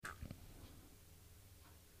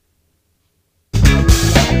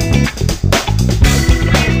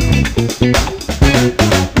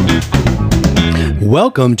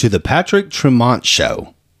Welcome to the Patrick Tremont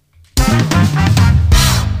Show.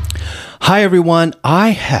 Hi, everyone. I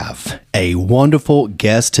have a wonderful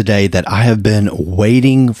guest today that I have been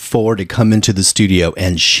waiting for to come into the studio,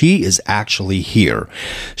 and she is actually here.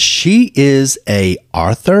 She is a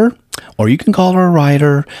author, or you can call her a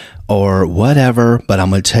writer, or whatever, but I'm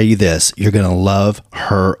going to tell you this. You're going to love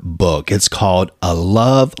her book. It's called A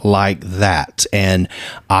Love Like That. And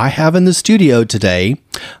I have in the studio today,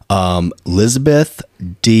 Lisabeth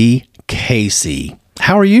D. Casey.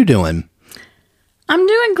 How are you doing? I'm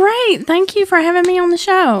doing great. Thank you for having me on the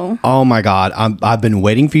show. Oh my God. I've been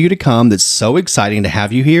waiting for you to come. That's so exciting to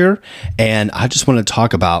have you here. And I just want to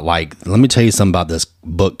talk about, let me tell you something about this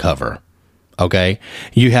book cover. Okay.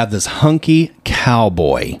 You have this hunky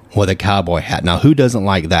cowboy with a cowboy hat. Now, who doesn't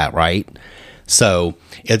like that, right? So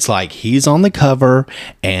it's like he's on the cover,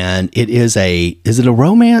 and is it a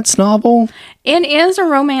romance novel? It is a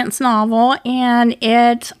romance novel, and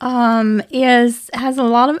it has a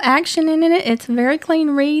lot of action in it. It's a very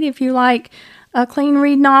clean read if you like a clean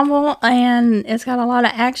read novel, and it's got a lot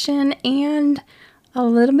of action and a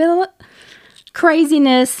little bit of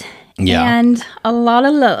craziness. Yeah. And a lot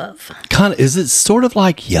of love. Is it sort of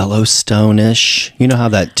like Yellowstone-ish? You know how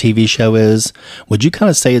that TV show is? Would you kind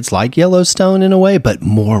of say it's like Yellowstone in a way, but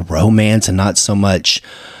more romance and not so much,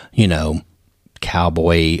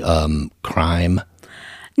 cowboy crime?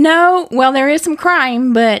 No, well, there is some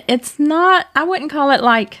crime, but it's not, I wouldn't call it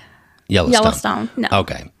like Yellowstone. No.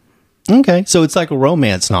 Okay, so it's like a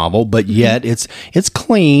romance novel, but yet it's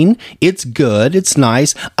clean, it's good, it's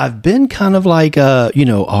nice. I've been kind of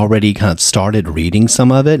already kind of started reading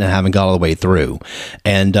some of it and haven't got all the way through.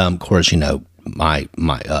 And of course, my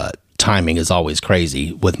timing is always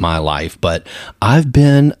crazy with my life, but I've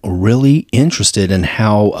been really interested in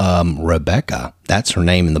how Rebecca, that's her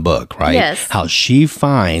name in the book, right? Yes. How she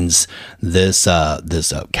finds this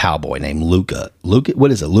cowboy named Luca.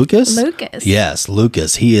 What is it, Lucas? Lucas. Yes,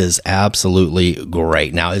 Lucas. He is absolutely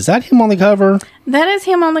great. Now, is that him on the cover? That is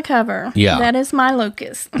him on the cover. Yeah. That is my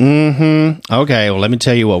Lucas. Mm-hmm. Okay, well, let me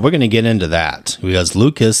tell you what. We're going to get into that because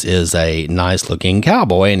Lucas is a nice-looking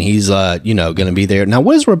cowboy, and he's, going to be there. Now,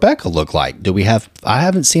 what does Rebecca look like? I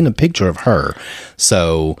haven't seen a picture of her.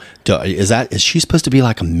 So, is she supposed to be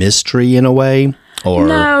like a mystery in a way? Or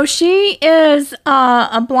no, she is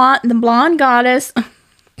the blonde goddess.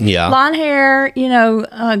 Yeah. Blonde hair,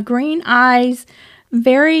 green eyes,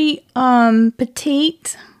 very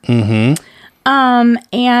petite. Mm-hmm.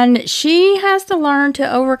 And she has to learn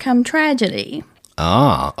to overcome tragedy.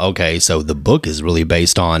 Ah, okay. So the book is really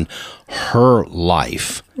based on her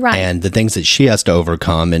life. Right. And the things that she has to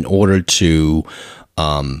overcome in order to,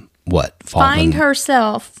 find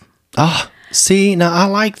herself. Ah, see, now I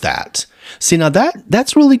like that. See, now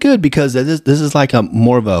that's really good because this is like a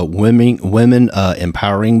more of a women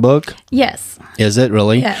empowering book. Yes. Is it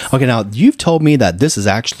really? Yes. Okay, now you've told me that this is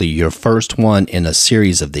actually your first one in a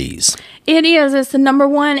series of these. It is. It's the number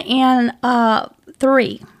 1 and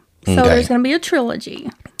 3. So there's going to be a trilogy.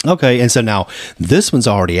 Okay, and so now this one's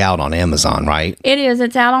already out on Amazon, right? It is.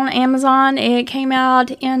 It's out on Amazon. It came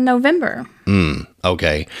out in November.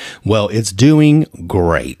 Okay. Well, it's doing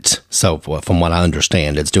great. So from what I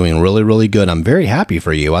understand, it's doing really, really good. I'm very happy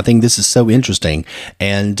for you. I think this is so interesting.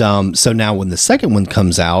 And so now when the second one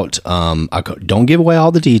comes out, I don't give away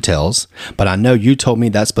all the details, but I know you told me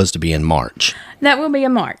that's supposed to be in March. That will be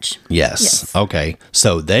in March. Yes. Okay.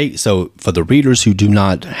 So for the readers who do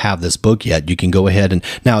not have this book yet, you can go ahead and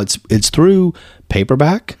now it's through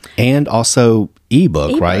paperback and also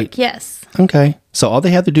ebook, right? Yes. Okay. So all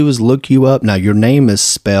they have to do is look you up. Now your name is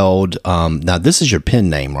spelled, now this is your pen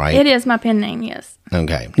name, right? It is my pen name, yes.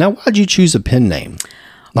 Okay. Now why'd you choose a pen name?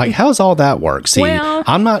 Like, how's all that work? See, well,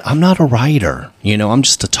 I'm not a writer, I'm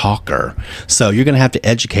just a talker. So you're going to have to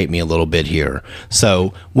educate me a little bit here.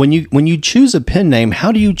 So when you choose a pen name,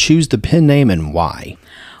 how do you choose the pen name and why?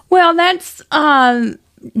 Well, that's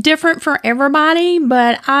different for everybody,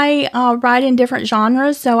 but I write in different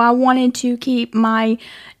genres, so I wanted to keep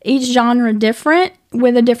each genre different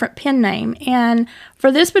with a different pen name. And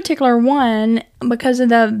for this particular one, because of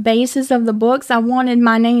the basis of the books, I wanted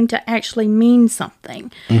my name to actually mean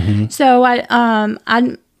something. Mm-hmm. So I'm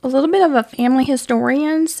a little bit of a family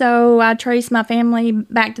historian, so I trace my family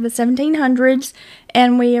back to the 1700s,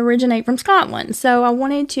 and we originate from Scotland. So I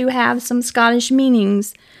wanted to have some Scottish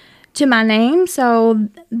meanings to my name. So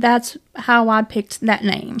that's how I picked that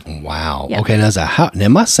name. Wow. Yeah. Okay. Now,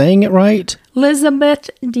 am I saying it right? Lisabeth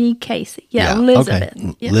D. Casey. Yeah, Lisabeth.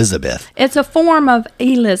 Okay. Yeah. Lisabeth. It's a form of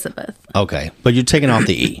Elizabeth. Okay. But you're taking off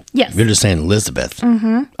the E. Yes. You're just saying Lisabeth.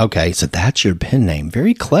 Mm-hmm. Okay. So that's your pen name.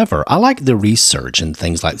 Very clever. I like the research and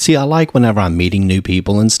things like, see, I like whenever I'm meeting new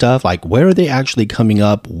people and stuff, like where are they actually coming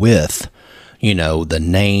up with, the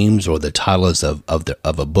names or the titles of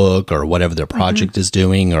a book or whatever their project is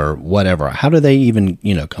doing or whatever. How do they even,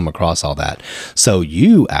 come across all that? So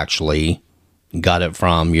you actually got it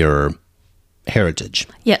from your heritage.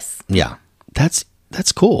 Yes. Yeah. That's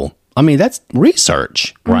cool. I mean, that's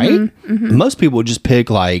research, right? Mm-hmm. Most people would just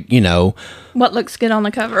pick what looks good on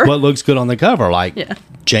the cover. What looks good on the cover, like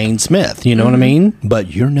Jane Smith, you know what I mean?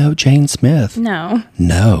 But you're no Jane Smith. No.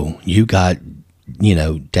 No, you got,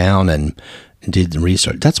 down and did the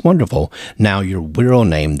research. That's wonderful. Now, your real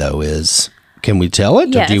name, though, is, can we tell it?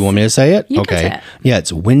 Yes. Or do you want me to say it? You okay. can say it. Yeah,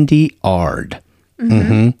 it's Wendy Ard.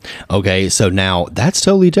 Mm-hmm. Okay, so now that's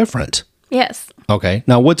totally different. Yes. Okay,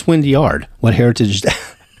 now what's Wendy Ard? What heritage?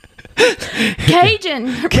 Cajun.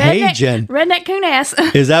 Redneck coon ass.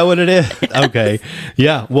 Is that what it is? Okay.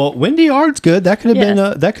 Yeah. Well, Wendy Ard's good. That could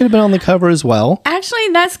have been on the cover as well. Actually,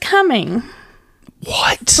 that's coming.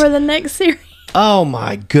 What? For the next series. Oh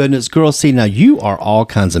my goodness, girl. See, now you are all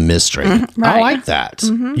kinds of mystery. Right. I like that.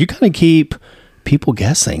 Mm-hmm. You kind of keep people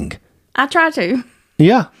guessing. I try to.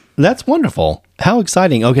 Yeah. That's wonderful. How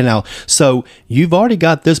exciting. Okay, now, so you've already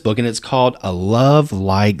got this book and it's called A Love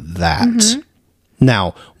Like That. Mm-hmm.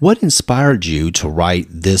 Now, what inspired you to write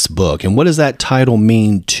this book, and what does that title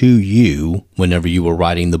mean to you whenever you were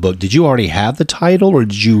writing the book? Did you already have the title, or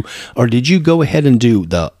did you go ahead and do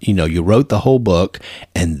you wrote the whole book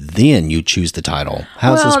and then you choose the title?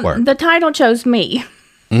 How does this work? The title chose me,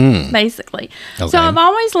 basically. Okay. So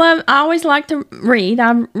I always like to read.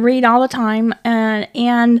 I read all the time,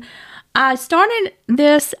 and I started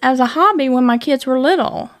this as a hobby when my kids were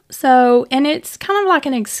little. So, and it's kind of like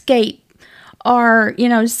an escape. Or,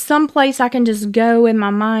 someplace I can just go in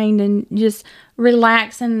my mind and just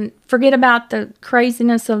relax and forget about the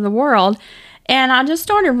craziness of the world. And I just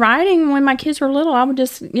started writing when my kids were little. I would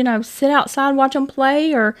just, sit outside, watch them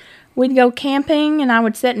play, or we'd go camping and I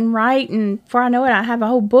would sit and write. And before I know it, I have a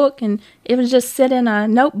whole book, and it would just sit in a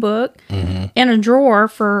notebook in a drawer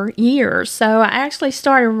for years. So I actually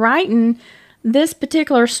started writing this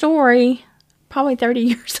particular story probably 30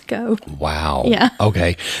 years ago. Wow. Yeah.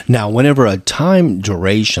 Okay. Now, whenever a time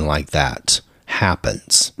duration like that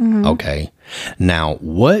happens, okay, now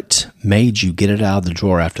what made you get it out of the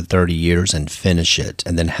drawer after 30 years and finish it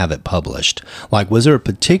and then have it published? Like, was there a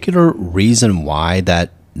particular reason why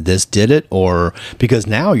that this did it? Or because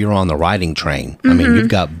now you're on the writing train. I mean, you've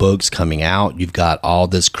got books coming out, you've got all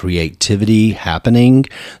this creativity happening.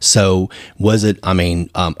 So was it,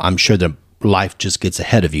 I'm sure the life just gets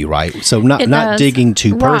ahead of you, right? So not digging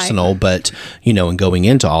too personal, but, and going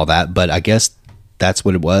into all that, but I guess that's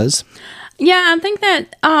what it was. Yeah, I think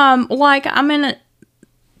that, I'm in a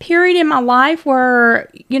period in my life where,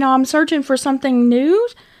 I'm searching for something new,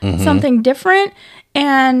 something different.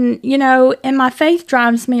 And, and my faith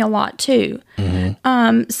drives me a lot too.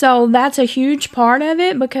 So that's a huge part of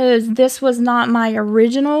it, because this was not my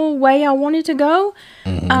original way I wanted to go.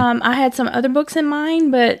 I had some other books in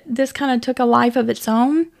mind, but this kind of took a life of its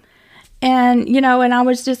own. And, and I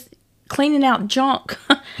was just cleaning out junk.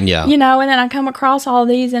 Yeah. And then I come across all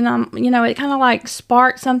these, and it kind of like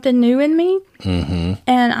sparked something new in me. And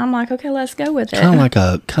I'm like, okay, let's go with it. Kind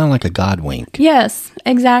of like a God wink. Yes,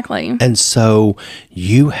 exactly. And so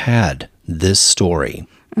you had this story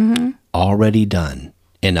already done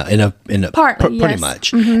in a Partly, pretty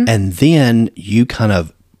much, and then you kind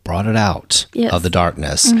of brought it out of the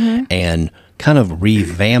darkness and kind of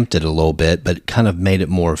revamped it a little bit, but kind of made it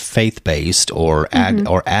more faith-based, or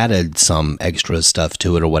added some extra stuff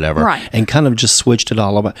to it or whatever, right, and kind of just switched it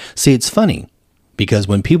all about. See, it's funny because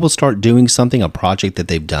when people start doing something, a project that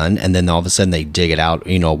they've done, and then all of a sudden they dig it out,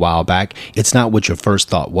 a while back, it's not what your first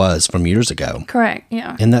thought was from years ago. Correct.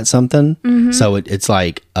 Yeah. Isn't that something? So it's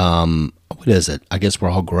like, what is it? I guess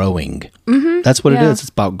we're all growing. That's what it is. It's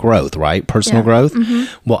about growth, right? Personal growth.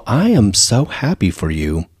 Well, I am so happy for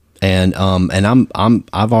you. And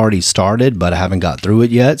I've already started, but I haven't got through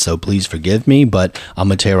it yet. So please forgive me. But I'm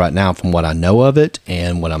gonna tell you right now, from what I know of it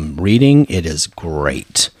and what I'm reading, it is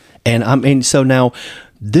great. And so now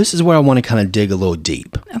this is where I want to kind of dig a little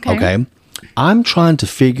deep. Okay. I'm trying to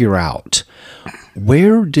figure out,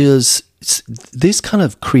 where does this kind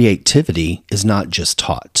of creativity is not just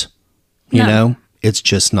taught. It's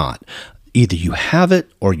just not. Either you have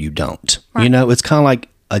it or you don't. Right. It's kind of like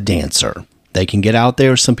a dancer. They can get out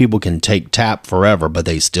there. Some people can take tap forever, but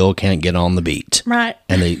they still can't get on the beat. Right.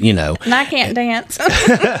 And they, And I can't dance.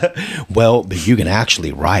 well, but you can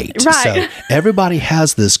actually write. Right. So everybody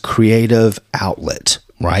has this creative outlet,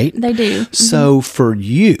 right? They do. So for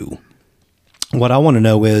you, what I want to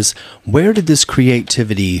know is, where did this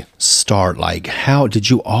creativity start? Like, how did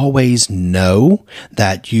you always know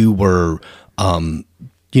that you were,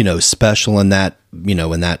 special in that,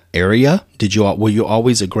 in that area? Were you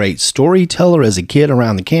always a great storyteller as a kid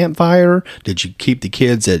around the campfire? Did you keep the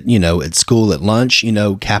kids at school at lunch,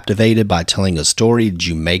 captivated by telling a story? Did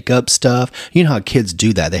you make up stuff? You know how kids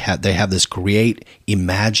do that. They have this great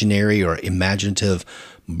imaginary or imaginative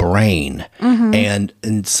brain. And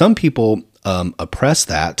some people oppress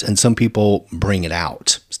that, and some people bring it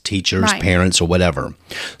out, teachers, Right. parents, or whatever.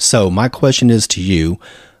 So my question is to you,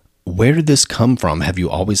 where did this come from? Have you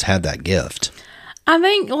always had that gift? I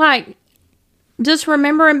think, just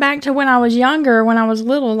remembering back to when I was younger, when I was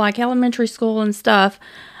little, like elementary school and stuff,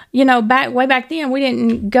 way back then, we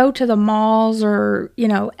didn't go to the malls or,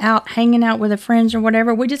 out hanging out with the friends or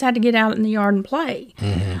whatever. We just had to get out in the yard and play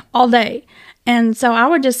all day. And so I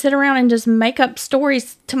would just sit around and just make up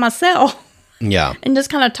stories to myself. Yeah. And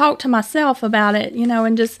just kind of talk to myself about it,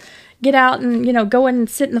 and just get out and, go in and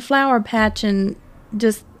sit in the flower patch and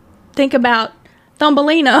just think about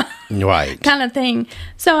Thumbelina. Right. kind of thing.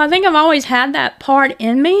 So I think I've always had that part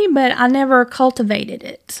in me, but I never cultivated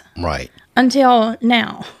it. Right. Until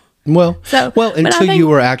now. Well, until you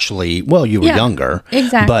were actually, you were younger.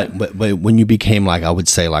 Exactly. But when you became, I would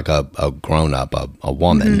say, a grown-up, a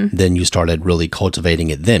woman, then you started really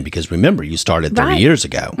cultivating it then. Because remember, you started 30 years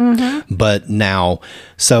ago. But now,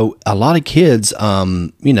 so a lot of kids,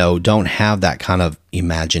 don't have that kind of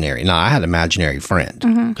imaginary. Now, I had an imaginary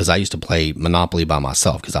friend because I used to play Monopoly by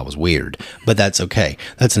myself because I was weird. But that's okay.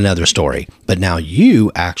 That's another story. But now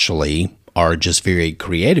you actually are just very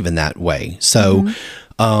creative in that way. So...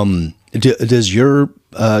 does your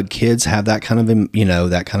kids have that kind of,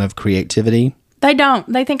 that kind of creativity? They don't.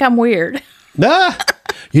 They think I'm weird.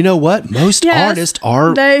 You know what? Most artists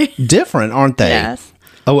are different, aren't they? Yes.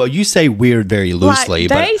 Oh, well, you say weird very loosely.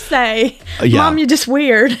 They say, Mom, you're just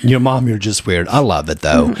weird. Your mom, you're just weird. I love it,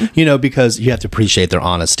 though, because you have to appreciate their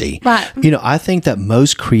honesty. Right. I think that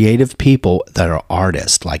most creative people that are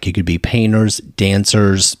artists, like you could be painters,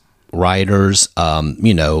 dancers, writers,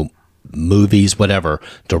 movies, whatever,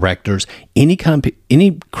 directors, any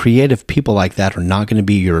creative people like that are not going to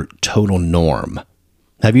be your total norm.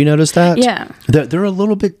 Have you noticed that? Yeah. They're a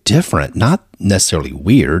little bit different, not necessarily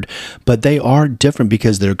weird, but they are different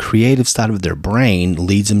because their creative side of their brain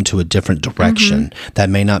leads them to a different direction that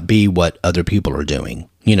may not be what other people are doing.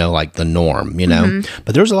 Like the norm,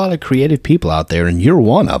 But there's a lot of creative people out there, and you're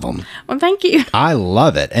one of them. Well, thank you. I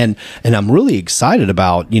love it. And I'm really excited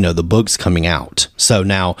about, the books coming out. So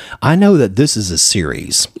now I know that this is a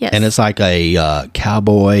series. Yes. And it's like a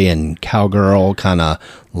cowboy and cowgirl kind of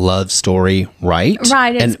love story, right?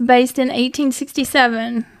 Right. It's based in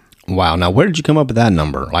 1867. Wow. Now, where did you come up with that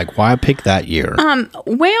number? Like, why pick that year?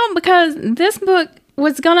 Well, because this book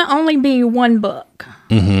was going to only be one book.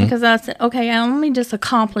 Because I said, okay, let me just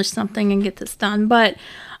accomplish something and get this done. But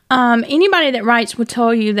anybody that writes will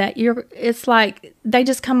tell you that it's like they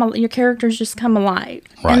just your characters just come alive.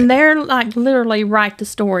 Right. And they're like literally write the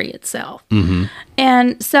story itself.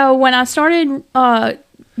 And so when I started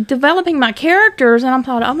developing my characters, and I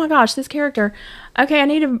thought, oh my gosh, this character, okay, I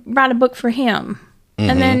need to write a book for him.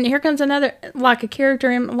 And then here comes another, like a character,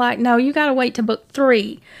 and no, you got to wait to book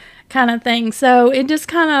 3 kind of thing. So it just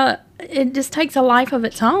takes a life of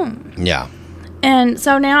its own. Yeah. And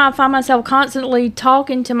so now I find myself constantly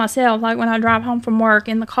talking to myself, like when I drive home from work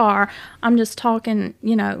in the car, I'm just talking,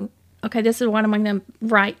 okay, this is what I'm going to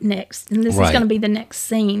write next, and this is going to be the next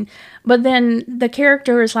scene. But then the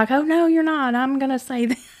character is like, oh, no, you're not. I'm going to say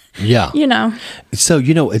that. Yeah. So,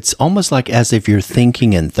 it's almost like as if you're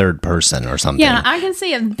thinking in third person or something. Yeah, I can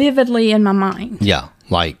see it vividly in my mind. Yeah.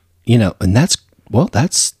 Like, and that's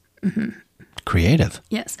creative.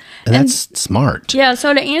 Yes. And that's smart. Yeah.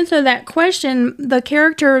 So to answer that question, the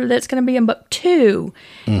character that's going to be in book 2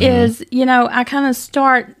 is, I kind of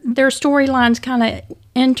start, their storylines kind of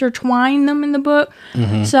intertwine them in the book.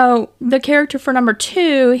 So the character for number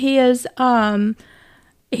 2, he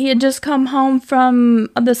had just come home from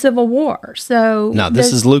the Civil War. So now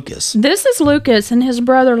this is Lucas. This is Lucas, and his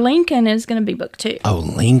brother Lincoln is going to be book 2. Oh,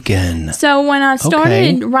 Lincoln. So when I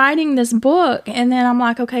started writing this book, and then I'm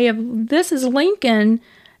like, okay, if this is Lincoln,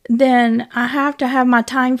 then I have to have my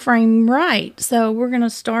time frame right. So we're going to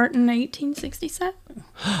start in 1867.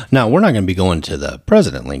 Now, we're not going to be going to the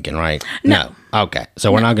President Lincoln, right? No. Okay,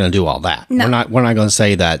 so we're not going to do all that. No. We're not going to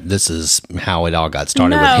say that this is how it all got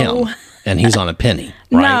started with No. him, and he's on a penny,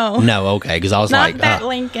 right? No, okay, because I was Not like, that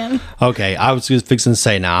Lincoln. okay, I was just fixing to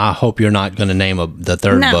say, now I hope you're not going to name the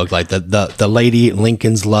third book like the lady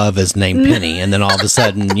Lincoln's love is named Penny, and then all of a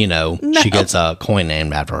sudden, she gets a coin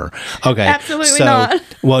named after her. Okay, Absolutely not.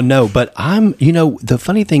 Well, no, but the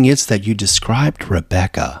funny thing is that you described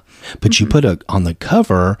Rebecca. But you put on the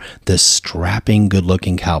cover this strapping,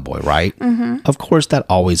 good-looking cowboy, right? Mm-hmm. Of course, that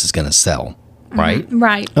always is going to sell, right? Mm-hmm.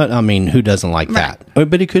 Right. I mean, who doesn't like that?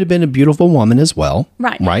 But it could have been a beautiful woman as well,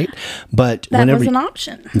 right? But that was an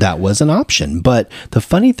option. That was an option. But the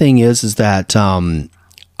funny thing is that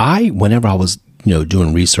whenever I was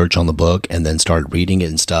doing research on the book and then started reading it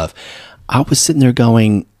and stuff, I was sitting there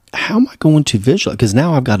going, how am I going to visualize? Because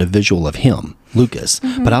now I've got a visual of him, Lucas,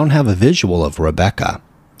 but I don't have a visual of Rebecca.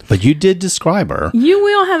 But you did describe her. You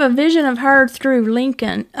will have a vision of her through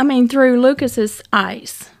through Lucas's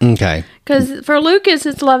eyes. Okay. Because for Lucas,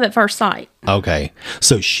 it's love at first sight. Okay.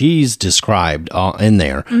 So she's described in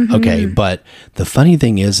there. Mm-hmm. Okay. But the funny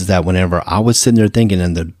thing is that whenever I was sitting there thinking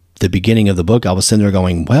in the beginning of the book, I was sitting there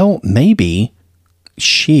going, well, maybe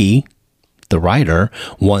she, the writer,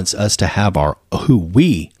 wants us to have who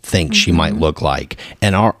we think she might look like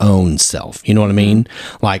and our own self. You know what I mean?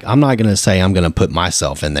 Like, I'm not going to say I'm going to put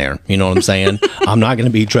myself in there. You know what I'm saying? I'm not going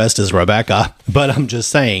to be dressed as Rebecca, but I'm just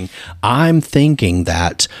saying, I'm thinking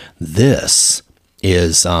that this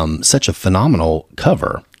is such a phenomenal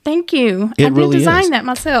cover. Thank you. It I did really design that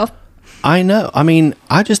myself. I know. I mean,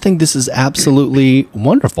 I just think this is absolutely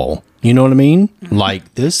wonderful. You know what I mean?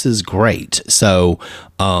 Like, this is great. So,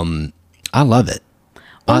 I love it.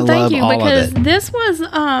 Well, thank you, because of it. this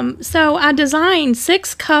was so I designed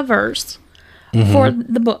 6 covers for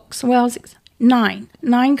the books. Well,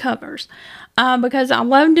 nine covers, because I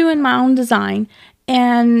love doing my own design,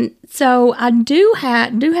 and so I do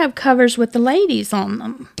have covers with the ladies on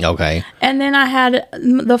them. Okay. And then I had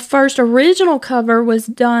the first original cover was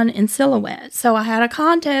done in silhouette, so I had a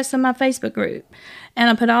contest in my Facebook group, and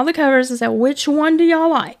I put all the covers and said, which one do y'all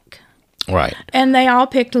like? Right. And they all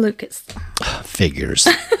picked Lucas. Figures.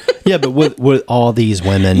 Yeah, but with all these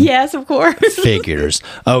women. Yes, of course. Figures.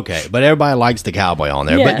 Okay, but everybody likes the cowboy on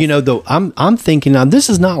there. Yes. But though I'm thinking now this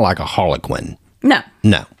is not like a Harlequin. No.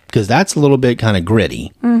 Because that's a little bit kind of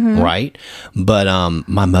gritty, right? But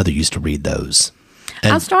my mother used to read those.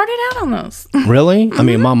 I started out on those. Really? I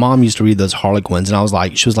mean, my mom used to read those Harlequins,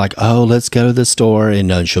 and she was like, oh, let's go to the store,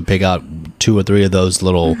 and she'll pick out 2 or 3 of those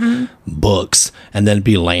little books, and then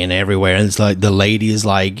be laying everywhere. And it's like the lady is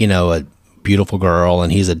like, a beautiful girl,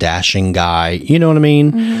 and he's a dashing guy. You know what I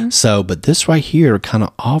mean? So, but this right here kind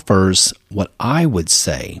of offers what I would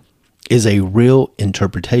say is a real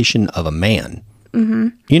interpretation of a man.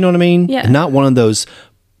 You know what I mean? Yeah. Not one of those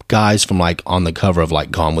guys from like on the cover of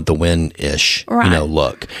like Gone with the Wind-ish,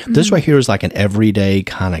 look. This right here is like an everyday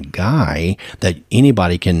kind of guy that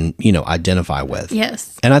anybody can, identify with.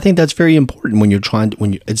 Yes. And I think that's very important when you're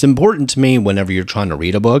it's important to me whenever you're trying to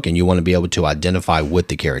read a book and you want to be able to identify with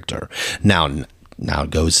the character. Now it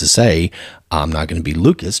goes to say, I'm not going to be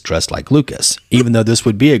Lucas dressed like Lucas, even though this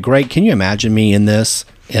would be can you imagine me in this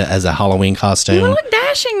as a Halloween costume? You look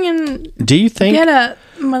dashing and do you think get up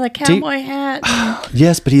with a cowboy hat.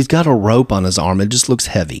 Yes, but he's got a rope on his arm. It just looks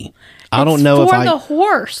heavy. I don't know for the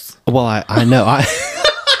horse. Well, I know.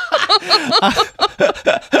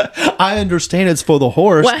 I understand it's for the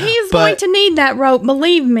horse. Well, he's going to need that rope.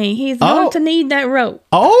 Believe me, he's going to need that rope.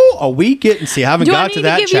 Oh, are we getting? See, I haven't got to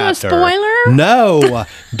that chapter. Do I need to give you a spoiler? No,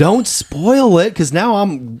 don't spoil it, because now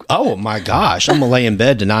I'm. Oh my gosh, I'm gonna lay in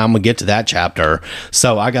bed tonight. I'm gonna get to that chapter,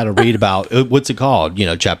 so I got to read about what's it called?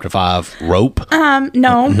 Chapter 5, rope.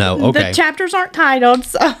 No. Okay. The chapters aren't titled.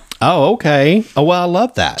 So. Oh, okay. Oh, well, I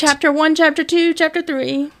love that. Chapter 1, Chapter 2, Chapter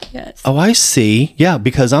 3. Yes. Oh, I see. Yeah,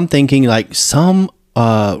 because I'm thinking like some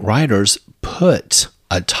writers put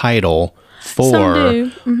a title for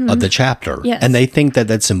the chapter. Yes. And they think that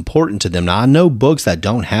that's important to them. Now, I know books that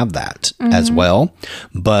don't have that as well,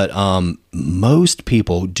 but most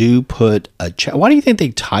people do put why do you think they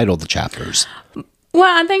title the chapters?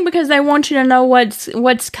 Well, I think because they want you to know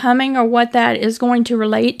what's coming or what that is going to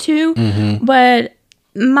relate to. But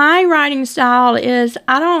my writing style is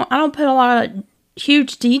I don't put a lot of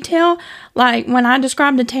huge detail. Like when I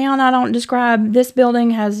describe the town, I don't describe this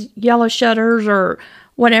building has yellow shutters or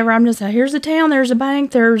whatever. I'm just like, here's the town, there's a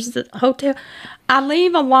bank, there's a hotel. I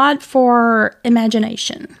leave a lot for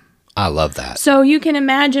imagination. I love that. So you can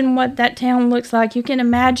imagine what that town looks like. You can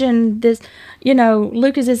imagine this,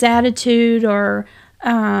 Lucas's attitude or,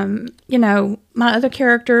 my other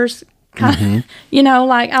characters. Kind of,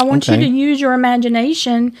 like I want you to use your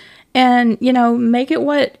imagination and, make it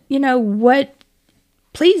what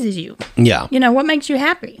pleases you. Yeah. What makes you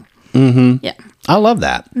happy. Mm-hmm. Yeah. I love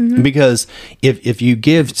that because if you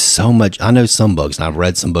give so much, I know some books, and I've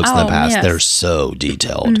read some books in the past, yes. they're so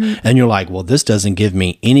detailed, and you're like, well, this doesn't give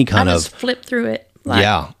me any kind I of just flip through it.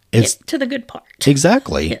 It's to the good part.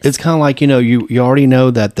 Exactly. Yes. It's kind of like, you already know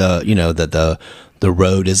that the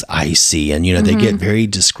road is icy, and they get very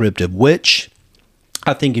descriptive, which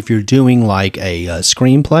I think if you're doing like a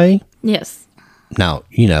screenplay. Yes. Now,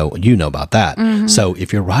 you know about that. So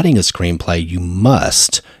if you're writing a screenplay, you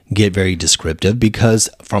must get very descriptive, because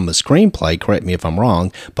from a screenplay, correct me if I'm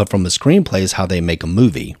wrong, but from a screenplay is how they make a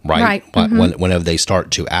movie, right? Whenever they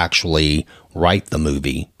start to actually write the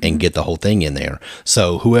movie and get the whole thing in there.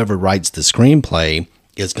 So whoever writes the screenplay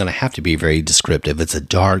is going to have to be very descriptive. It's a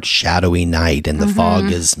dark, shadowy night and the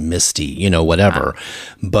fog is misty, whatever.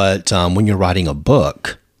 But when you're writing a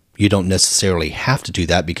book, you don't necessarily have to do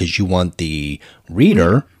that, because you want the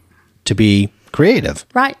reader to be creative.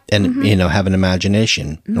 Right. And, have an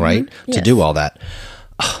imagination, right? Yes. To do all that.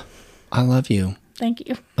 Oh, I love you. Thank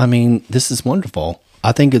you. I mean, this is wonderful.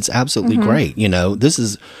 I think it's absolutely great.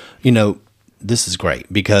 This is great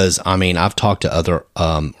because, I've talked to other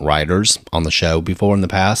writers on the show before in the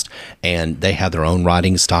past, and they have their own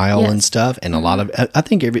writing style and stuff. And a lot of, I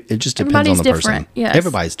think it just depends on the person. Yes.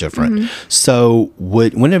 Everybody's different. So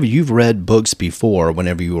whenever you've read books before,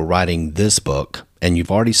 whenever you were writing this book and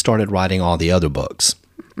you've already started writing all the other books,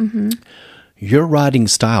 your writing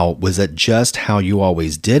style, was that just how you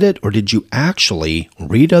always did it? Or did you actually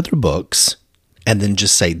read other books and then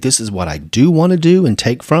just say, this is what I do want to do and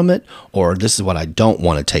take from it, or this is what I don't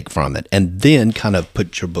want to take from it, and then kind of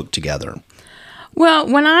put your book together?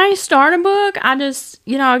 Well, when I start a book, I just,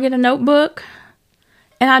 I'll get a notebook,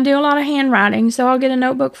 and I do a lot of handwriting. So I'll get a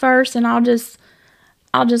notebook first, and I'll just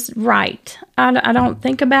write. I don't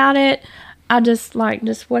think about it. I just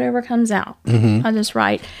whatever comes out. I just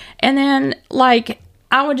write. And then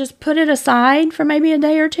I would just put it aside for maybe a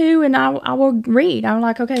day or two, and I will read. I'm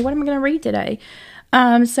like, okay, what am I going to read today?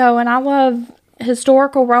 And I love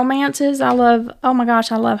historical romances. I love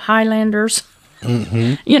Highlanders,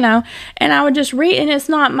 and I would just read, and it's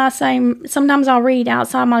not my same. Sometimes I'll read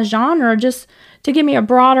outside my genre just to give me a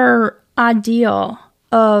broader idea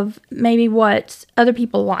of maybe what other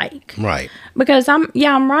people like. Right. Because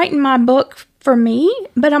I'm writing my book for me,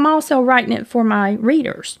 but I'm also writing it for my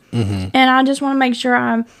readers. And I just want to make sure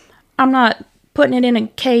I'm not putting it in a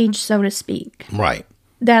cage, so to speak. Right.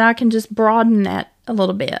 That I can just broaden that a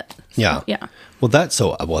little bit. Yeah. Yeah. Well,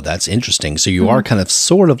 that's interesting. So you are kind of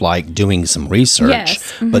sort of like doing some research,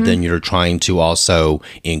 yes. But then you're trying to also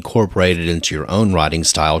incorporate it into your own writing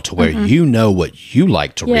style to where you know what you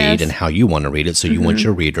like to read and how you want to read it. So you want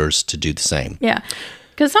your readers to do the same. Yeah.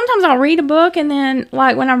 Because sometimes I'll read a book, and then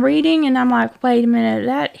when I'm reading, and I'm like, wait a minute,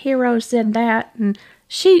 that hero said that, and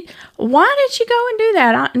why did she go and do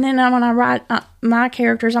that? And then when I write my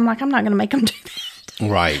characters, I'm like, I'm not going to make them do that.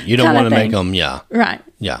 Right. You don't want to make them, Right.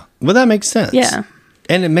 Yeah. Well, that makes sense. Yeah.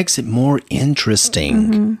 And it makes it more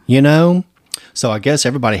interesting, So I guess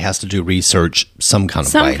everybody has to do research some kind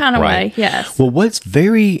of way. Some kind of way, yes. Well, what's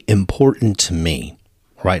very important to me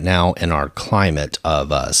right now in our climate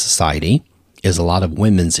of society is a lot of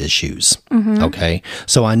women's issues. Okay.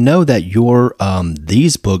 So I know that your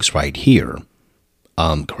these books right here,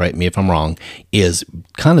 correct me if I'm wrong, is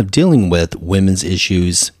kind of dealing with women's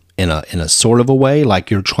issues in a sort of a way,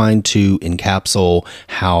 like you're trying to encapsulate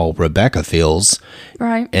how Rebecca feels,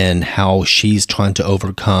 right, and how she's trying to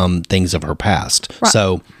overcome things of her past. Right.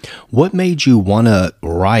 So what made you want to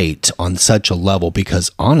write on such a level?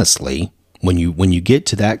 Because honestly, when you get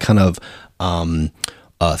to that kind of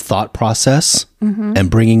thought process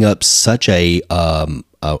and bringing up such a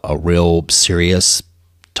real serious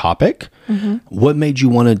topic, what made you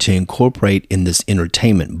want to incorporate in this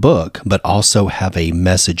entertainment book, but also have a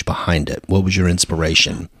message behind it? What was your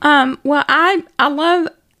inspiration? Well, I love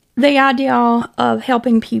the idea of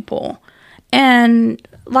helping people, and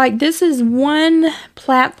this is one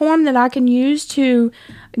platform that I can use to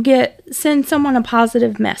send someone a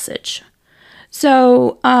positive message.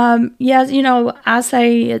 So, yes, I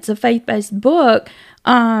say it's a faith-based book,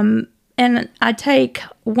 and I take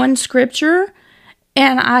one scripture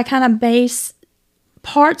and I kind of base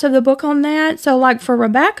parts of the book on that. So, for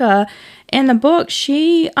Rebecca, in the book,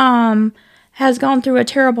 she has gone through a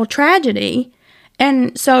terrible tragedy,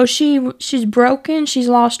 and so she's broken. She's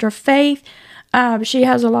lost her faith. She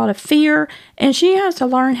has a lot of fear, and she has to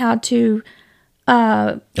learn how to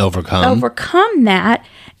overcome that.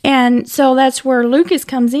 And so that's where Lucas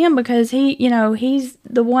comes in, because he's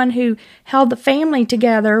the one who held the family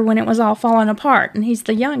together when it was all falling apart, and he's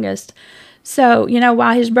the youngest. So,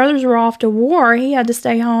 while his brothers were off to war, he had to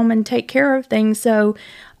stay home and take care of things. So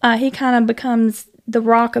he kind of becomes the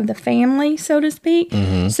rock of the family, so to speak.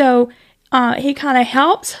 Mm-hmm. So he kind of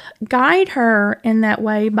helps guide her in that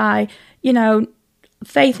way by,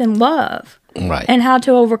 faith and love. Right. And how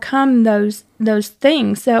to overcome those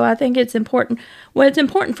things. So I think it's important. Well, it's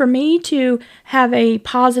important for me to have a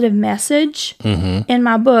positive message in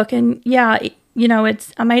my book. And I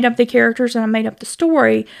made up the characters and I made up the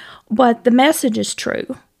story, but the message is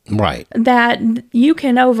true. Right. That you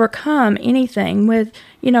can overcome anything with,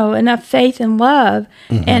 enough faith and love.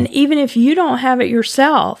 And even if you don't have it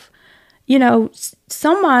yourself,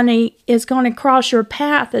 somebody is going to cross your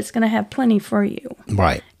path that's going to have plenty for you.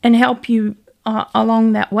 Right. And help you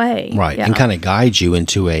along that way. Right. Yeah. And kind of guide you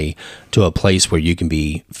into a place where you can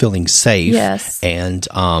be feeling safe. Yes. And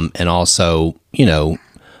also,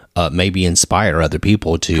 maybe inspire other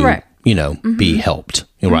people to, Correct. Be helped.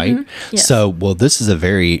 Right. Yes. So, well, this is a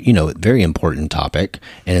very, very important topic,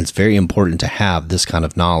 and it's very important to have this kind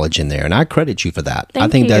of knowledge in there. And I credit you for that. I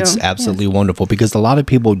think that's absolutely wonderful, because a lot of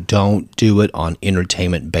people don't do it on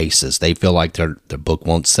entertainment basis. They feel like their book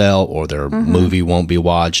won't sell, or their movie won't be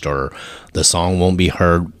watched, or the song won't be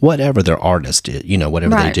heard, whatever their artist is,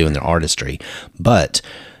 whatever they do in their artistry. But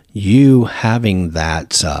you having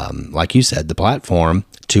that, like you said, the platform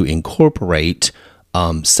to incorporate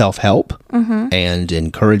self-help and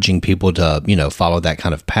encouraging people to, follow that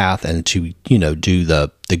kind of path, and to, do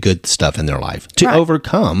the good stuff in their life to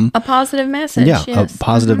overcome a positive message. Yeah, yes. A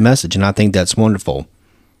positive message. And I think that's wonderful.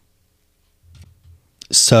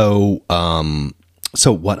 So,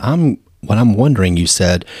 what I'm wondering, you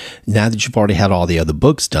said, now that you've already had all the other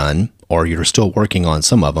books done, or you're still working on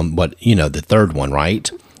some of them, but the third one, right?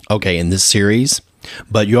 Okay. In this series,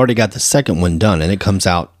 but you already got the second one done, and it comes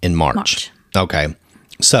out in March. Okay.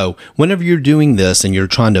 So whenever you're doing this and you're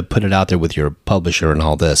trying to put it out there with your publisher and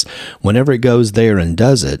all this, whenever it goes there and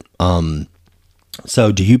does it,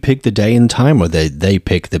 so do you pick the day and time, or they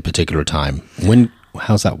pick the particular time?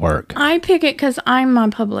 How's that work? I pick it because I'm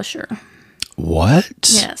my publisher. What?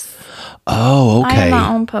 Yes. Oh, okay. I am my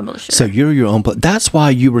own publisher. So you're your own. That's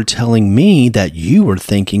why you were telling me that you were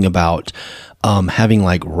thinking about having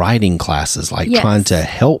like writing classes, like trying to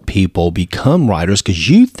help people become writers, because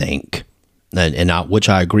you think, which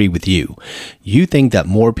I agree with you, you think that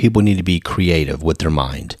more people need to be creative with their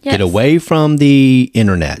mind. Yes. Get away from the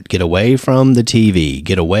internet, get away from the TV,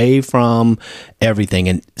 get away from everything,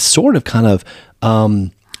 and sort of kind of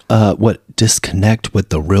disconnect with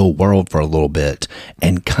the real world for a little bit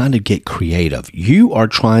and kind of get creative. You are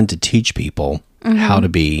trying to teach people how to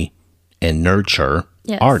be and nurture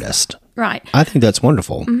artists. Right. I think that's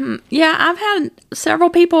wonderful. Yeah, I've had several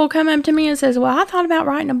people come up to me and says, well, I thought about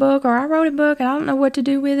writing a book, or I wrote a book and I don't know what to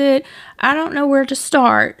do with it. I don't know where to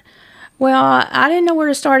start. Well, I didn't know where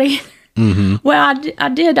to start either. Well, I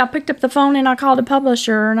did. I picked up the phone and I called the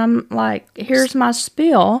publisher, and I'm like, here's my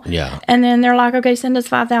spiel. Yeah. And then they're like, okay, send us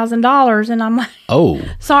 $5,000. And I'm like, oh,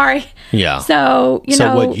 sorry. Yeah. So,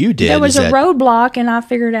 so what you did, there was a roadblock, and I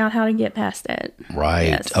figured out how to get past it. Right.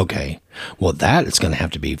 Yes. Okay. Well, that is going to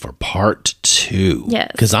have to be for part 2.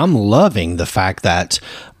 Yes. Because I'm loving the fact that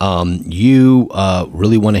you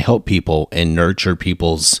really want to help people and nurture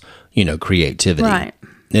people's, creativity. Right.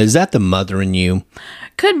 Is that the mother in you?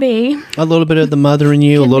 Could be. A little bit of the mother in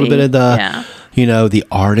you, a little bit of the, the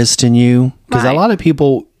artist in you. Because a lot of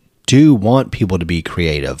people do want people to be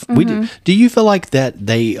creative. Do you feel like that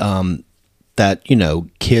they,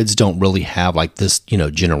 kids don't really have like this,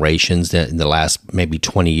 generations that in the last maybe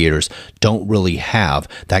 20 years don't really have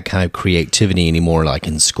that kind of creativity anymore, like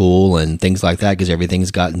in school and things like that, because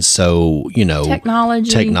everything's gotten so,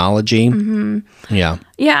 technology. Yeah.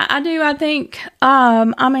 Yeah, I do. I think,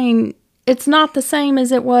 it's not the same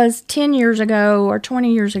as it was 10 years ago or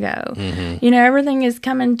 20 years ago. Everything is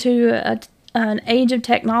coming to an age of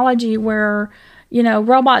technology where,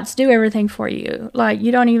 robots do everything for you. Like,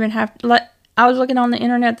 you don't even have to, I was looking on the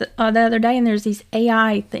internet the other day, and there's these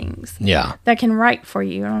AI things that can write for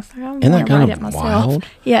you. And I was like, I'm going to write it myself. Wild?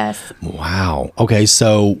 Yes. Wow. Okay,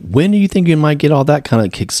 so when do you think you might get all that kind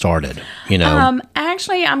of kick-started?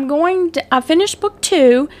 Actually, I finished book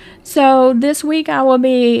 2, so this week I will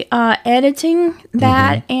be editing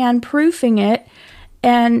that and proofing it.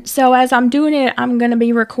 And so as I'm doing it, I'm going to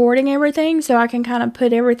be recording everything so I can kind of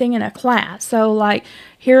put everything in a class. So like,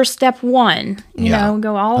 here's step 1,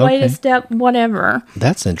 go all the way to step whatever.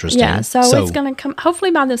 That's interesting. Yeah, so it's going to come hopefully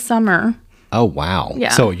by the summer. Oh, wow. Yeah.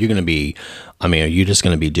 So you're going to be, I mean, are you just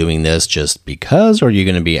going to be doing this just because, or are you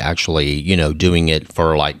going to be actually, doing it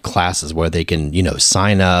for like classes where they can,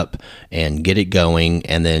 sign up and get it going,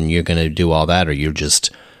 and then you're going to do all that, or you're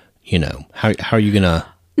just, how are you going to?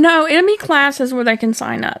 No, it'll be classes where they can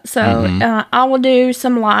sign up. So I will do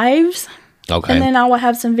some lives. Okay. And then I will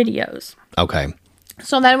have some videos. Okay.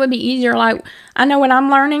 So that would be easier. Like, I know when I'm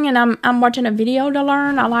learning and I'm watching a video to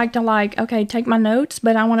learn, I like to okay, take my notes,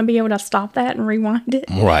 but I want to be able to stop that and rewind it.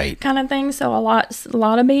 Right. Kind of thing. So a lot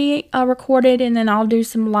will be recorded, and then I'll do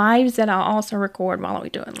some lives that I'll also record while we're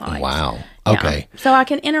doing lives. Wow. Yeah. Okay. So I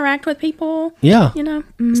can interact with people. Yeah.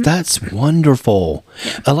 Mm-hmm. That's wonderful.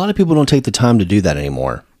 Yeah. A lot of people don't take the time to do that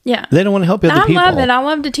anymore. Yeah. They don't want to help other people. I love it. I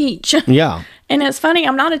love to teach. Yeah. And it's funny,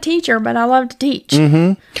 I'm not a teacher, but I love to teach.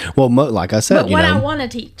 Mm-hmm. Well, like I said, but what I want to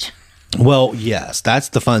teach. Well, yes, that's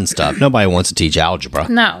the fun stuff. Nobody wants to teach algebra.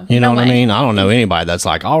 No. You know what I mean? I don't know anybody that's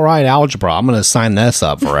like, all right, algebra, I'm going to sign this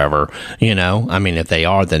up forever. I mean, if they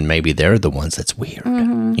are, then maybe they're the ones that's weird.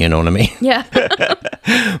 Mm-hmm. You know what I mean? Yeah.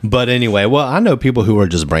 But anyway, well, I know people who are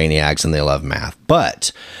just brainiacs and they love math,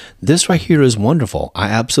 but this right here is wonderful. I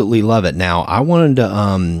absolutely love it. Now, I wanted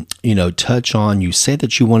to, touch on, you say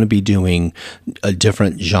that you want to be doing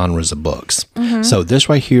different genres of books. Mm-hmm. So this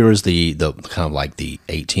right here is the kind of like the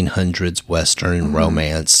 1800s Western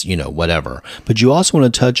romance, whatever. But you also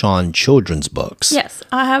want to touch on children's books. Yes,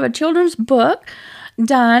 I have a children's book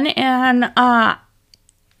done, and I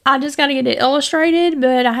just got to get it illustrated,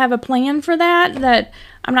 but I have a plan for that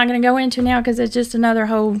I'm not going to go into now because it's just another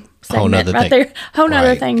whole segment right there. Whole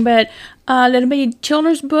nother thing. But it'll be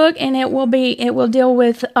children's book, and it will deal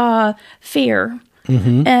with fear.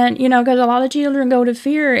 Mm-hmm. And, because a lot of children go to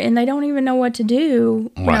fear and they don't even know what to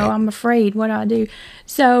do. I'm afraid, what do I do?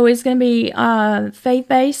 So it's going to be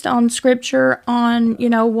faith-based on scripture, on,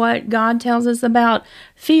 what God tells us about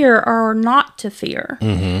fear or not to fear.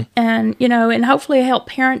 Mm-hmm. And, and hopefully help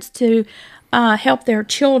parents to help their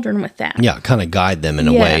children with that. Yeah, kind of guide them in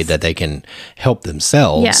a way that they can help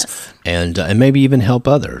themselves. Yes. And maybe even help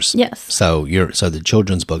others. Yes. So the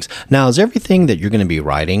children's books. Now, is everything that you're going to be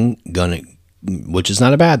writing which is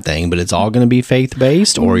not a bad thing, but it's all going to be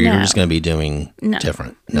faith-based, or you're just going to be doing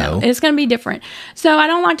different? No, it's going to be different. So I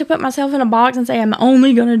don't like to put myself in a box and say I'm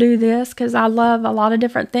only going to do this, because I love a lot of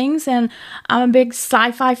different things, and I'm a big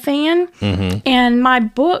sci-fi fan. Mm-hmm. And my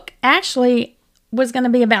book actually was going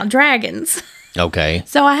to be about dragons. Okay.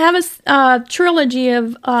 So I have a trilogy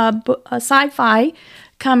of sci-fi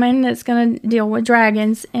coming that's going to deal with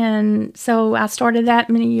dragons, and so I started that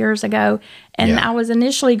many years ago, and I was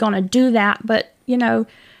initially going to do that, but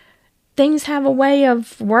things have a way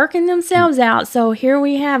of working themselves out, so here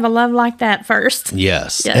we have A Love Like That first.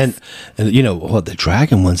 Yes. And the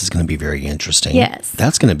dragon ones is going to be very interesting. Yes,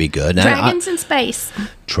 that's going to be good. Dragons in space.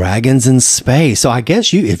 Dragons in space. So I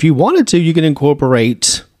guess if you wanted to, you can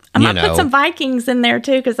incorporate. I'm going to put some Vikings in there,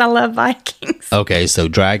 too, because I love Vikings. Okay, so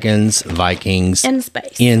dragons, Vikings. In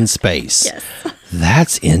space. In space. Yes.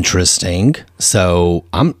 That's interesting. So,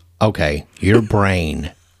 your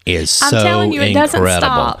brain is so incredible. I'm telling you, it doesn't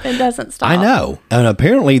stop. It doesn't stop. I know. And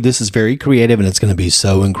apparently, this is very creative, and it's going to be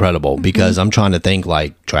so incredible, because I'm trying to think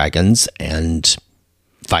like dragons and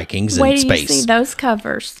Vikings in space. Wait till you see those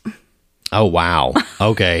covers. Oh, wow.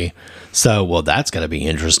 Okay. So, that's going to be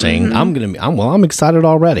interesting. Mm-hmm. I'm excited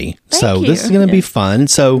already. This is going to be fun.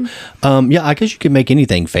 So, I guess you could make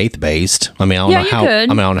anything faith-based. I mean, I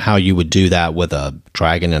don't know how you would do that with a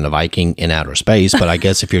dragon and a Viking in outer space, but I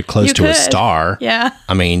guess if you're close to a star,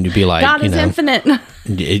 I mean, you'd be like, God is infinite.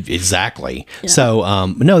 Exactly. Yeah. So,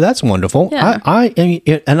 no, that's wonderful. Yeah.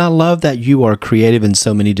 I love that you are creative in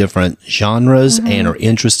so many different genres and are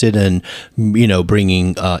interested in,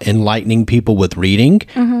 bringing, enlightening people with reading.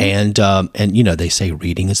 Mm-hmm. And they say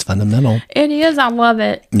reading is fundamental. It is. I love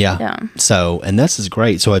it. Yeah. So, and this is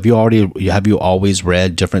great. So have you always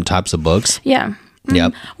read different types of books? Yeah. Mm-hmm.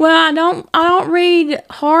 Yep. Well, I don't read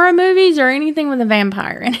horror movies or anything with a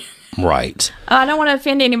vampire in it. Right. I don't want to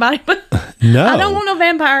offend anybody, but no, I don't want no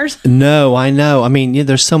vampires. No, I know. I mean,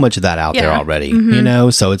 there's so much of that out there already,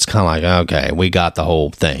 so it's kind of like, okay, we got the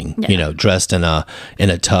whole thing, dressed in a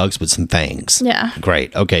tux with some fangs. Yeah.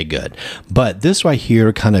 Great. Okay, good. But this right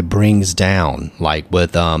here kind of brings down, like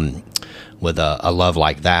with a love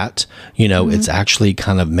like that, it's actually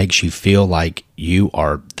kind of makes you feel like you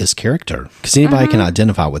are this character, because anybody can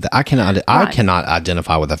identify with it. I cannot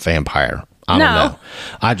identify with a vampire. I don't know.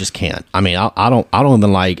 I just can't. I mean, I don't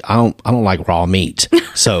like raw meat.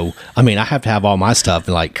 So, I mean, I have to have all my stuff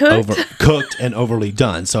like cooked and overly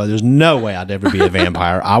done. So there's no way I'd ever be a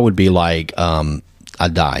vampire. I would be like,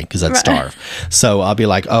 I'd die because I'd starve. So I'll be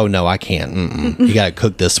like, oh no, I can't. You got to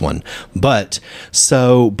cook this one. But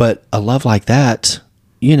a love like that,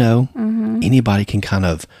 anybody can kind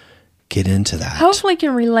of get into that. Hopefully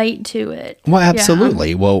can relate to it. Well, absolutely.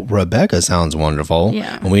 Yeah. Well, Rebecca sounds wonderful.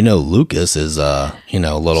 Yeah. And we know Lucas is, a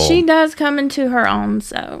little... She does come into her own,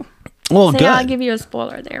 so... Well, good. I'll give you a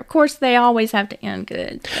spoiler there. Of course, they always have to end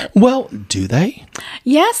good. But... Well, do they?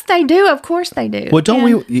 Yes, they do. Of course they do. Well, don't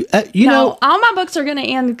we... No, all my books are going to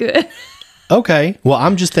end good. Okay. Well,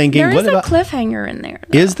 I'm just thinking... There is a cliffhanger in there,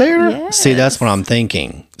 though. Is there? Yes. See, that's what I'm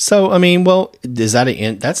thinking. So, I mean, well, is that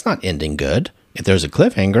that's not ending good. If there's a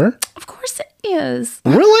cliffhanger. Of course it is.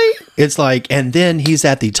 Really? It's like, and then he's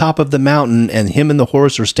at the top of the mountain and him and the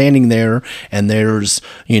horse are standing there and there's,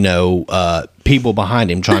 people behind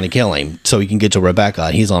him trying to kill him so he can get to Rebecca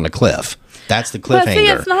and he's on a cliff. That's the cliffhanger. But see,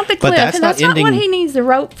 it's not the cliff. That's not what he needs the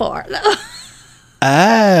rope for.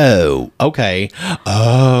 Oh, okay.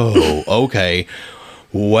 Oh, okay.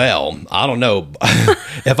 Well, I don't know.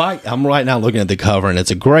 I'm right now looking at the cover and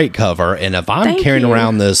it's a great cover. And if I'm carrying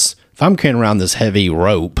around this heavy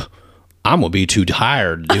rope, I'm going to be too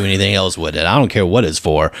tired to do anything else with it. I don't care what it's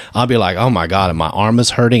for. I'll be like, oh my God, my arm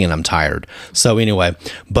is hurting and I'm tired. So anyway,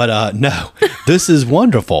 but no, this is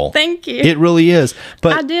wonderful. Thank you. It really is.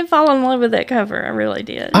 But I did fall in love with that cover. I really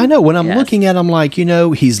did. I know. When I'm looking at him, like,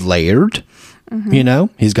 he's layered.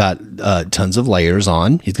 Mm-hmm. He's got tons of layers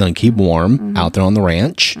on. He's going to keep warm out there on the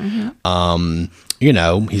ranch.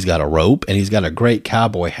 Mm-hmm. He's got a rope and he's got a great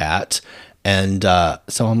cowboy hat. And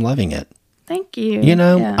so I'm loving it. Thank you.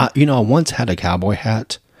 I once had a cowboy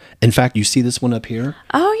hat. In fact, you see this one up here?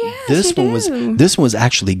 Oh, yes, This one was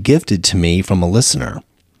actually gifted to me from a listener.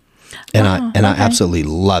 And I absolutely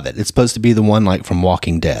love it. It's supposed to be the one like from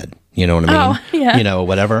Walking Dead. You know what I mean? Oh, yeah.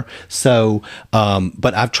 Whatever. So,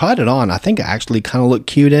 but I've tried it on. I think I actually kind of look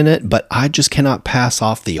cute in it, but I just cannot pass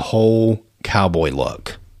off the whole cowboy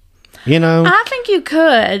look. I think you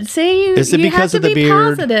could. See, is it because of the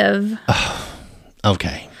beard? Positive.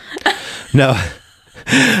 Okay. No,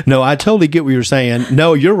 I totally get what you're saying.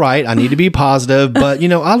 No, you're right. I need to be positive, but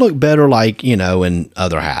I look better like, in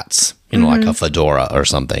other hats, like a fedora or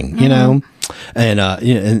something, and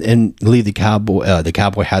leave the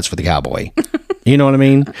cowboy hats for the cowboy. You know what I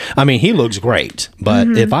mean? I mean, he looks great, but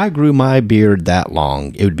if I grew my beard that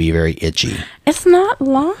long, it would be very itchy. It's not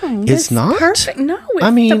long. It's not perfect. No,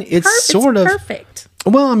 it's sort of perfect.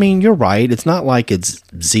 Well, I mean, you're right. It's not like it's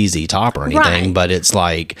ZZ Top or anything, but it's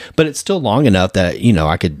still long enough that,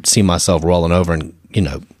 I could see myself rolling over and,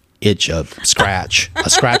 itch a scratch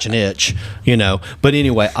and itch, But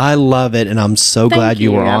anyway, I love it. And I'm so glad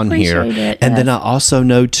you were on here. And then I also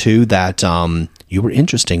know too that you were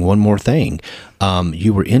interesting. One more thing.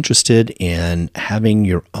 You were interested in having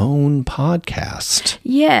your own podcast.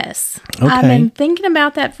 Yes. Okay. I've been thinking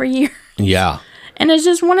about that for years. Yeah. And it's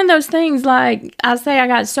just one of those things, like I say, I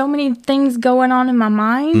got so many things going on in my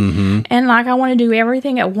mind, and like I want to do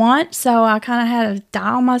everything at once. So I kind of had to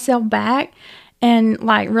dial myself back and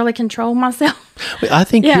like really control myself. I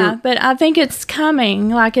think, but I think it's coming.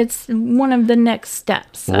 Like it's one of the next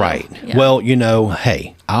steps. So, right. Yeah. Well,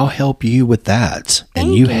 hey, I'll help you with that,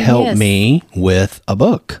 and you help me with a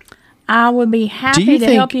book. I would be happy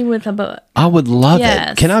to help you with a book. I would love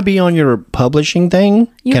it. Can I be on your publishing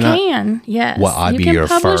thing? You can, yes. Well, I'd be your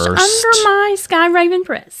first. Under my Sky Raven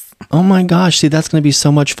Press. Oh my gosh, see, that's going to be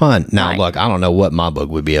so much fun. Now, look, I don't know what my book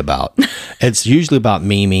would be about. It's usually about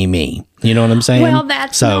me. You know what I'm saying? Well,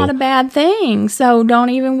 that's not a bad thing. So don't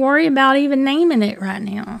even worry about even naming it right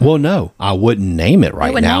now. Well, no, I wouldn't name it right now.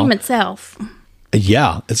 It would name itself.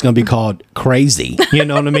 Yeah, it's going to be called Crazy. You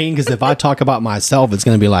know what I mean? Because if I talk about myself, it's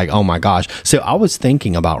going to be like, oh my gosh. So I was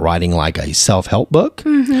thinking about writing like a self-help book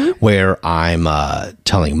where I'm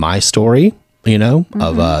telling my story,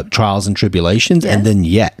 of trials and tribulations, and then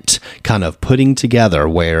yet kind of putting together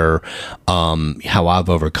where how I've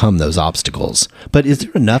overcome those obstacles. But is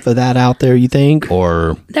there enough of that out there, you think?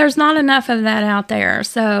 Or there's not enough of that out there.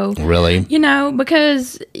 So really,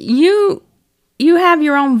 because you have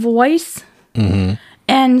your own voice. Mm-hmm.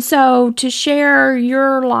 And so to share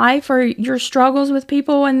your life or your struggles with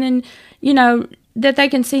people, and then, that they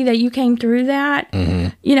can see that you came through that,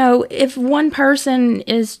 if one person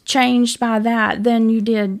is changed by that, then you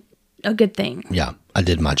did a good thing. Yeah, I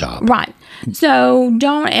did my job. Right. So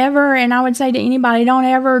don't ever, and I would say to anybody, don't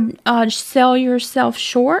ever sell yourself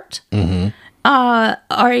short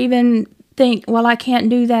or even think, well, I can't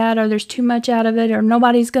do that, or there's too much out of it, or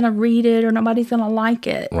nobody's going to read it, or nobody's going to like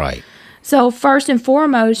it. Right. So first and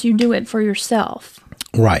foremost, you do it for yourself.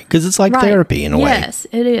 Right. Because it's like Right. therapy in a way. Yes,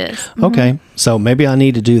 it is. Okay. So maybe I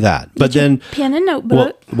need to do that. But then, Pen and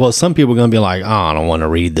notebook. well, some people are going to be like, oh, I don't want to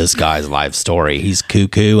read this guy's life story. He's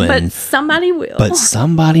cuckoo. But somebody will. But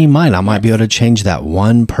somebody might. I might be able to change that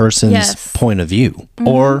one person's Yes. point of view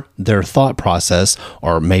or their thought process,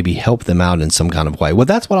 or maybe help them out in some kind of way. Well,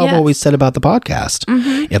 that's what I've Yes. always said about the podcast.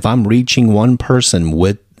 If I'm reaching one person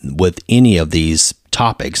with any of these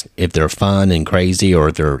topics, if they're fun and crazy or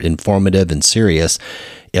if they're informative and serious,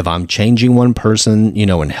 if I'm changing one person,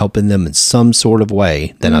 and helping them in some sort of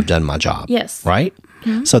way, then I've done my job. Yes. Right?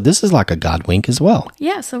 So this is like a God wink as well.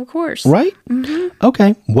 Yes, of course. Right?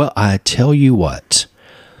 Okay. Well, I tell you what,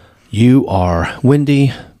 you are,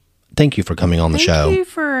 Wendy, thank you for coming on the show. Thank you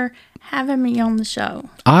for having me on the show.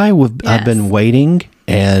 I've Yes. been waiting,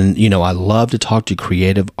 and I love to talk to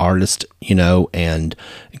creative artists, and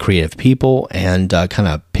creative people, and kind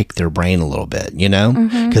of pick their brain a little bit,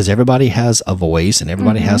 because everybody has a voice and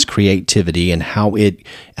everybody has creativity, and how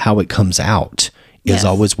it comes out is Yes.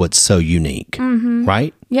 always what's so unique,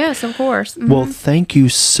 right? Yes, of course. Well, thank you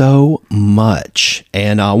so much.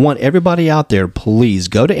 And I want everybody out there, please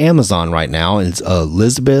go to Amazon right now. It's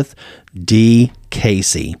Lisabeth D.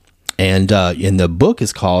 Casey. And the book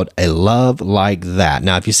is called A Love Like That.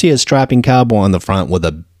 Now, if you see a strapping cowboy on the front with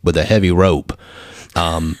a heavy rope,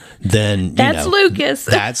 then That's Lucas.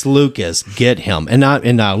 That's Lucas. Get him. And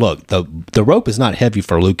now look, the rope is not heavy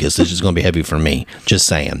for Lucas. It's just going to be heavy for me. Just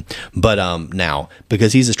saying. But now,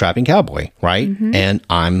 because he's a strapping cowboy, right? And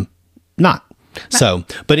I'm not. So,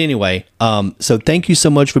 but anyway, so thank you so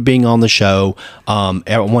much for being on the show.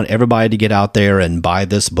 I want everybody to get out there and buy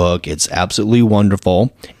this book. It's absolutely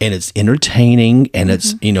wonderful, and it's entertaining, and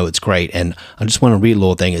it's great. And I just want to read a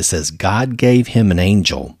little thing. It says, God gave him an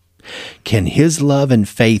angel. Can his love and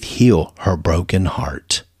faith heal her broken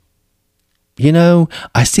heart?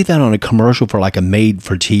 I see that on a commercial for like a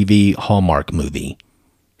made-for-TV Hallmark movie.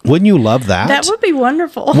 Wouldn't you love that? That would be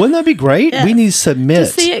wonderful. Wouldn't that be great? Yes. We need to submit.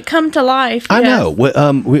 To see it come to life. I yes. know.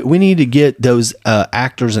 We need to get those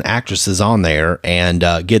actors and actresses on there and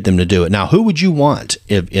get them to do it. Now, who would you want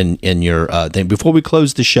if in your thing? Before we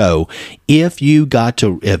close the show, if you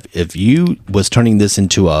was turning this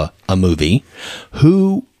into a movie,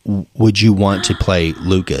 who would you want to play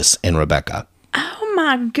Lucas and Rebecca? Oh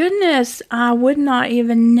my goodness, I would not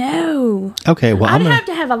even know. Okay, well, I'd have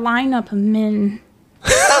to have a lineup of men.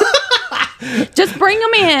 Just bring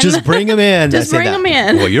them in. Just bring them in. Just bring them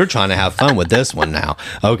in. Well, you're trying to have fun with this one now.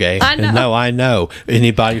 Okay. I know. No, I know.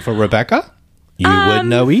 Anybody for Rebecca? You wouldn't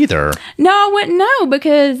know either. No, I wouldn't know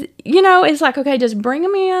because, it's like, okay, just bring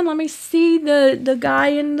them in. Let me see the guy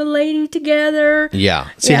and the lady together. Yeah.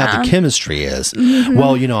 See how the chemistry is.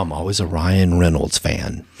 Well, I'm always a Ryan Reynolds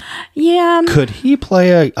fan. Yeah. Could he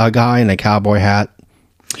play a guy in a cowboy hat?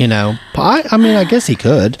 I guess he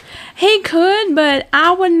could. He could, but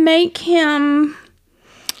I would make him.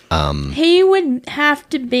 He would have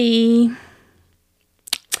to be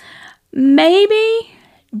maybe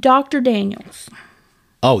Dr. Daniels.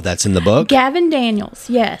 Oh, that's in the book? Gavin Daniels,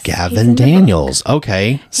 yes. Gavin Daniels.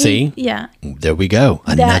 Okay. See? Yeah. There we go.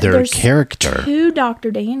 Another There's character. 2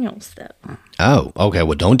 Dr. Daniels, though. Oh, okay.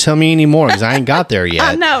 Well, don't tell me anymore because I ain't got there yet.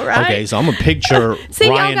 I know, right? Okay, so I'm going to picture See,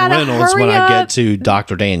 y'all Ryan gotta Reynolds when hurry I get up. to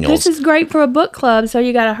Dr. Daniels. This is great for a book club, so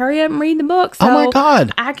you got to hurry up and read the book. So Oh, my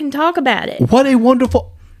God. I can talk about it. What a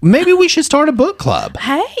wonderful... Maybe we should start a book club.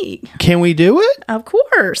 Hey, Can we do it? of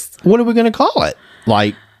course. What are we going to call it?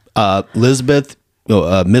 Like Lisabeth,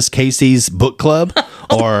 Miss Casey's book club,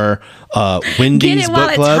 or Wendy's Get it while book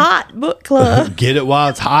it's club? hot, book club. Get it while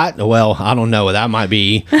it's hot? Well, I don't know. That might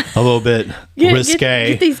be a little bit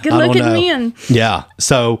risque. Get these I don't good-looking know. men. Yeah.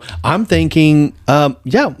 So I'm thinking,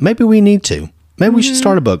 maybe we need to. Maybe we should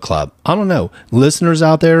start a book club. I don't know. Listeners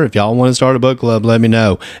out there, if y'all want to start a book club, let me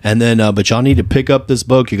know. And then, but y'all need to pick up this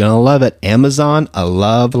book. You're going to love it. Amazon, A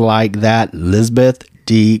Love Like That, Lisabeth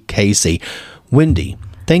D. Casey. Wendy,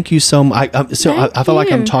 thank you so much. I feel like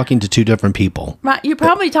I'm talking to 2 different people. Right, you're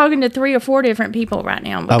probably talking to 3 or 4 different people right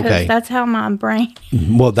now because Okay. that's how my brain.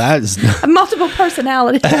 Well, that is... Multiple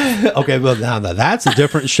personalities. Okay, well, now that's a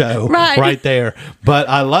different show Right. there. But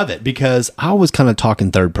I love it because I was kind of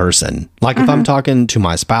talking third person. Like if I'm talking to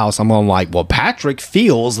my spouse, I'm on like, well, Patrick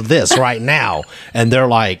feels this right now. And they're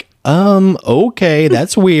like, okay,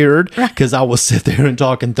 that's weird. Because I will sit there and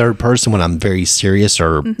talk in third person when I'm very serious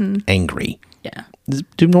or angry. Yeah.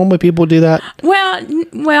 Do normal people do that? Well,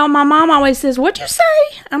 my mom always says, "What'd you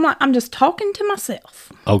say?" I'm like, "I'm just talking to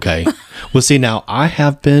myself." Okay. Well, see, now I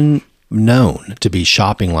have been known to be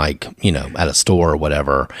shopping like, at a store or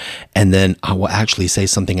whatever. And then I will actually say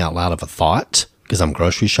something out loud of a thought because I'm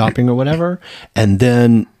grocery shopping or whatever. And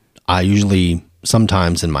then I usually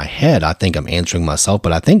sometimes in my head, I think I'm answering myself,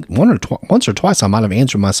 but I think once or twice I might have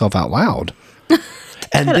answered myself out loud.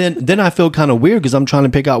 And then I feel kind of weird because I'm trying to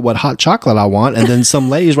pick out what hot chocolate I want. And then some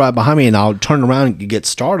lady's right behind me and I'll turn around and get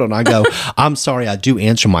started. And I go, I'm sorry, I do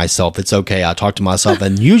answer myself. It's okay. I talk to myself.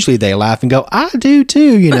 And usually they laugh and go, I do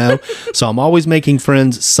too, you know. So I'm always making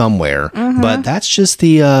friends somewhere. Mm-hmm. But that's just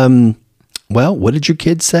the, well, what did your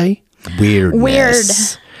kids say?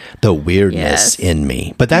 Weirdness. The weirdness in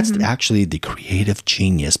me. But that's actually the creative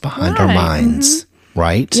genius behind our minds.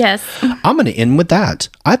 Right? Yes. I'm going to end with that.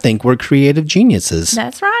 I think we're creative geniuses.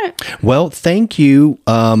 That's right. Well, thank you.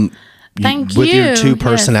 Thank with you. your two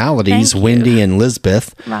personalities, Yes, Wendy and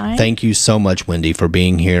Lisabeth. Right. Thank you so much, Wendy, for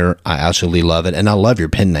being here. I absolutely love it. And I love your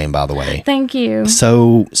pen name, by the way. Thank you.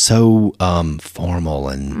 So formal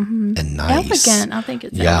and nice. Elegant. I think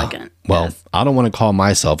it's elegant. Well, yes. I don't want to call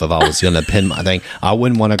myself, if I was going to pin my thing, I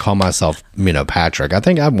wouldn't want to call myself, Patrick. I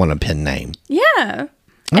think I'd want a pen name. Yeah.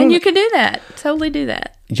 And you could do that. Totally do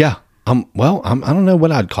that. Yeah. I don't know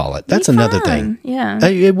what I'd call it. That's another thing. Yeah.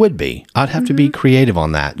 It would be. I'd have to be creative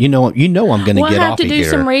on that. I'm going to get off of here. We'll have to do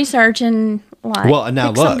some research and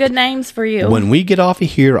pick some good names for you. When we get off of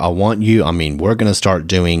here, I want you, we're going to start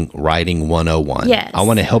doing writing 101. Yes. I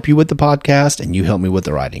want to help you with the podcast and you help me with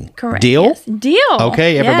the writing. Correct. Deal? Yes. Deal.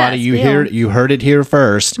 Okay, everybody, yes, you heard it here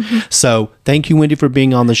first. So thank you, Wendy, for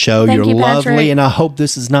being on the show. Thank You're you, lovely. Patrick. And I hope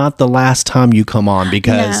this is not the last time you come on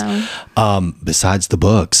because besides the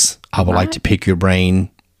books, I would like to pick your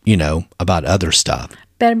brain, about other stuff.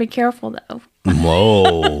 Better be careful, though.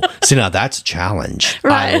 Whoa. See, now that's a challenge.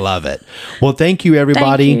 Right. I love it. Well, thank you,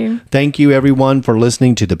 everybody. Thank you, everyone, for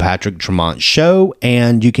listening to the Patrick Tremont Show.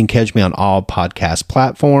 And you can catch me on all podcast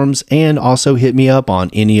platforms and also hit me up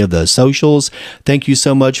on any of the socials. Thank you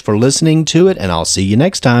so much for listening to it, and I'll see you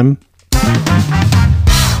next time.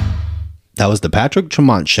 That was the Patrick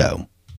Tremont Show.